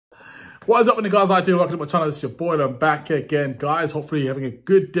What is up, guys? How you doing? Welcome to my channel. It's your boy, and I'm back again, guys. Hopefully you're having a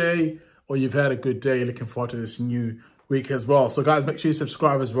good day, or you've had a good day. Looking forward to this new week as well. So guys, make sure you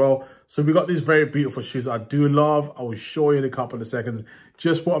subscribe as well. So we got these very beautiful shoes I do love. I will show you in a couple of seconds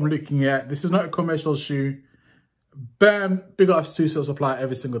just what I'm looking at. This is not a commercial shoe. Bam, big ups to Sales Supply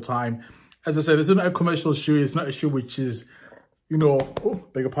every single time. As I said, this is not a commercial shoe. It's not a shoe which is, you know,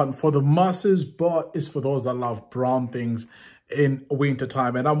 beg your pardon, for the masses, but it's for those that love brown things in winter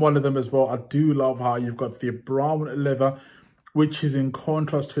time. And I'm one of them as well. I do love how you've got the brown leather, which is in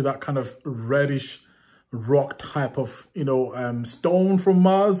contrast to that kind of reddish rock type of, you know, stone from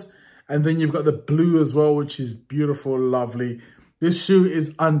Mars. And then you've got the blue as well, which is beautiful, lovely. This shoe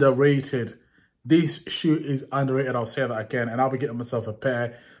is underrated. This shoe is underrated. I'll say that again, and I'll be getting myself a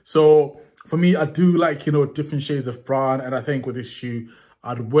pair. So for me, I do like, you know, different shades of brown. And I think with this shoe,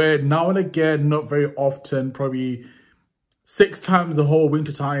 I'd wear it now and again, not very often, probably 6 times the whole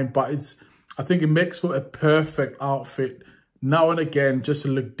winter time. But I think it makes for a perfect outfit now and again, just to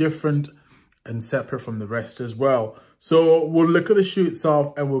look different and separate from the rest as well. So we'll look at the shoe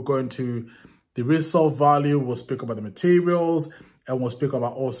itself, and we'll go into the resale value. We'll speak about the materials, and we'll speak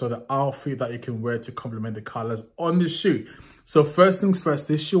about also the outfit that you can wear to complement the colors on this shoe. So first things first,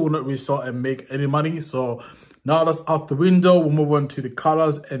 this shoe will not resell and make any money. So now that's out the window, we'll move on to the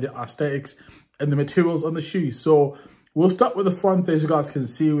colors and the aesthetics and the materials on the shoe. So we'll start with the front, as you guys can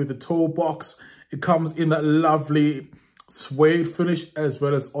see, with the toe box. It comes in that lovely suede finish, as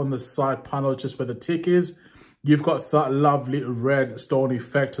well as on the side panel, just where the tick is. You've got that lovely red stone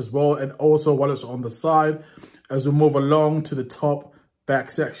effect as well. And also while it's on the side, as we move along to the top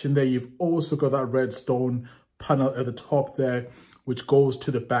back section there, you've also got that red stone panel at the top there, which goes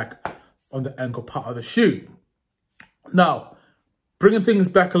to the back on the ankle part of the shoe. Now, bringing things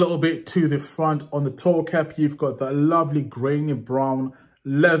back a little bit to the front, on the toe cap, you've got that lovely grainy brown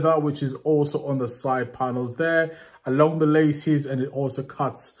leather, which is also on the side panels there, along the laces, and it also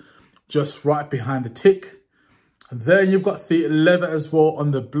cuts just right behind the tick. And then you've got the leather as well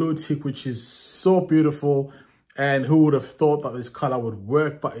on the blue tick, which is so beautiful. And who would have thought that this color would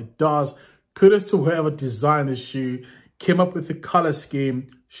work, but it does. Kudos to whoever designed this shoe, came up with the color scheme.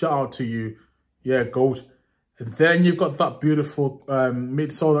 Shout out to you. Yeah, goat. And then you've got that beautiful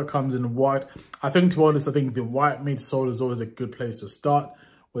midsole that comes in white. I think, to be honest, I think the white midsole is always a good place to start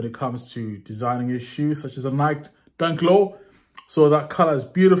when it comes to designing your shoes, such as a Nike Dunk Low. So that color is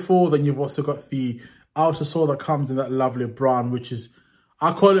beautiful. Then you've also got the outer sole that comes in that lovely brown, which is,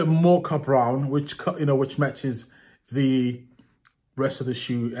 I call it mocha brown, which, you know, which matches the rest of the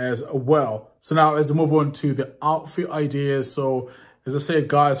shoe as well. So now as we move on to the outfit ideas. So as I said,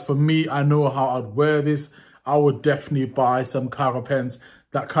 guys, for me, I know how I'd wear this. I would definitely buy some cargo pants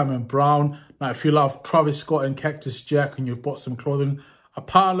that come in brown. Now, if you love Travis Scott and Cactus Jack and you've bought some clothing a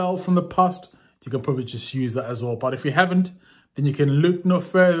parallel from the past, you can probably just use that as well. But if you haven't, then you can look no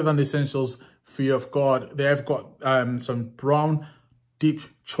further than the Essentials Fear of God. They have got some brown, deep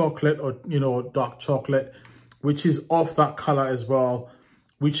chocolate, or, you know, dark chocolate, which is of that color as well,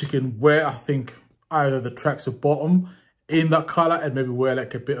 which you can wear, I think, either the tracksuit bottom in that color and maybe wear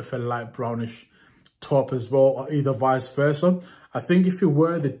like a bit of a light brownish top as well, or either vice versa. I think if you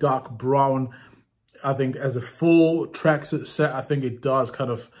wear the dark brown, I think as a full tracksuit set, I think it does kind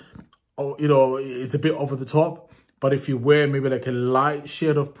of, you know, it's a bit over the top. But if you wear maybe like a light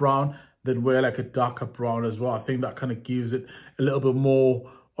shade of brown, then wear like a darker brown as well. I think that kind of gives it a little bit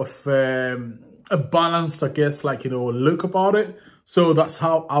more of a balanced, I guess, like, you know, look about it. So that's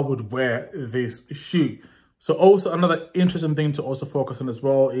how I would wear this shoe. So also another interesting thing to also focus on as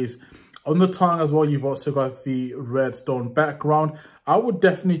well is on the tongue as well, you've also got the red stone background. I would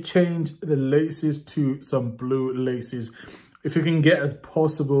definitely change the laces to some blue laces. If you can get as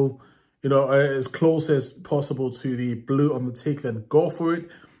possible, you know, as close as possible to the blue on the tick, then go for it.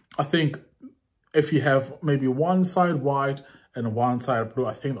 I think if you have maybe one side white and one side blue,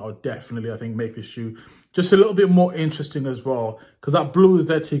 I think that would definitely, I think, make the shoe just a little bit more interesting as well, because that blue is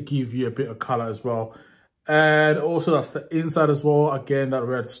there to give you a bit of color as well. And also that's the inside as well. Again, that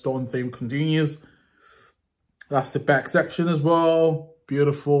red stone theme continues. That's the back section as well.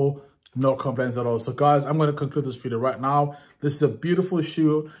 Beautiful, no complaints at all. So guys, I'm going to conclude this video right now. This is a beautiful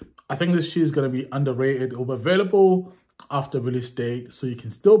shoe. I think this shoe is going to be underrated. It will be available after release date, so you can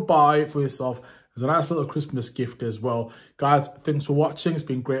still buy it for yourself as a nice little Christmas gift as well. Guys, thanks for watching. It's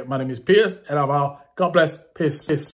been great. My name is Piers, and I'm out. God bless. Peace.